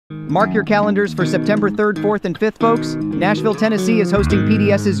Mark your calendars for September 3rd, 4th, and 5th, folks. Nashville, Tennessee is hosting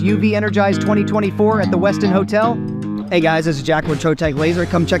PDS's UV Energize 2024 at the Westin Hotel. Hey guys, this is Jack with Trotec Laser.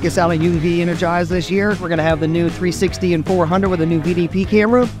 Come check us out on UV Energize this year. We're going to have the new 360 and 400 with a new VDP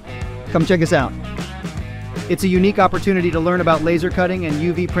camera. Come check us out. It's a unique opportunity to learn about laser cutting and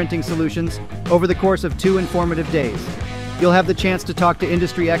UV printing solutions over the course of 2 informative days. You'll have the chance to talk to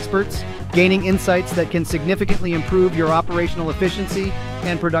industry experts, gaining insights that can significantly improve your operational efficiency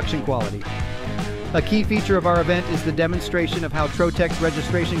and production quality. A key feature of our event is the demonstration of how Trotec's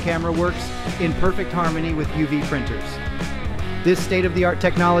registration camera works in perfect harmony with UV printers. This state-of-the-art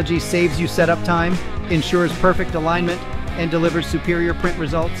technology saves you setup time, ensures perfect alignment, and delivers superior print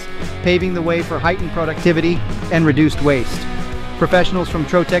results, paving the way for heightened productivity and reduced waste. Professionals from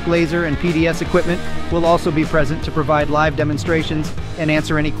Trotec Laser and PDS equipment will also be present to provide live demonstrations and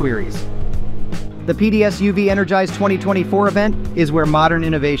answer any queries. The PDS UV Energize 2024 event is where modern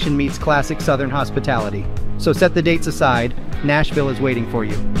innovation meets classic Southern hospitality. So set the dates aside, Nashville is waiting for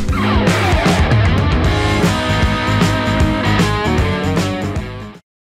you.